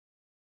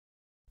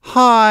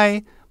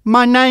Hi,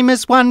 my name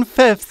is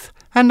 1/5,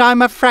 and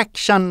I'm a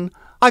fraction.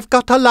 I've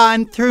got a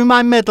line through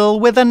my middle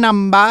with a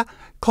number,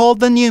 called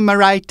the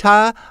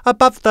numerator,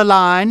 above the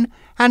line,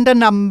 and a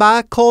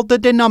number, called the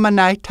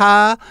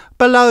denominator,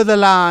 below the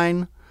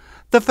line.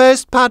 The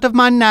first part of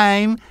my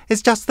name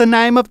is just the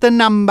name of the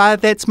number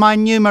that's my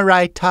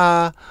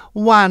numerator,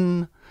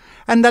 1.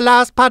 And the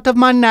last part of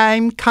my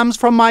name comes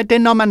from my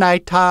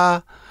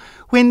denominator.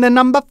 When the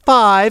number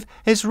 5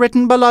 is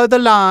written below the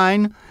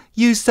line,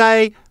 you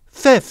say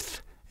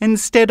 5th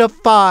instead of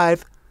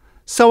 5.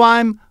 So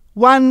I'm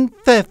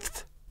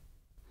 1/5.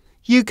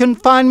 You can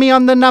find me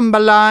on the number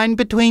line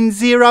between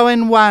 0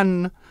 and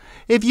 1.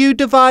 If you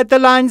divide the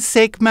line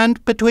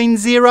segment between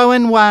 0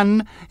 and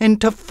 1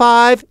 into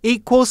 5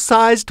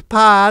 equal-sized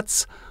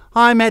parts,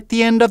 I'm at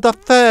the end of the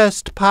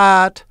first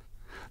part.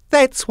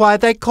 That's why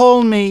they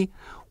call me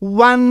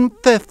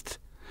 1/5,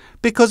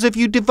 because if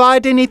you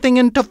divide anything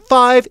into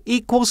 5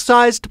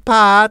 equal-sized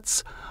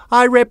parts,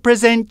 I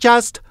represent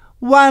just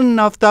one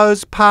of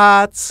those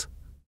parts.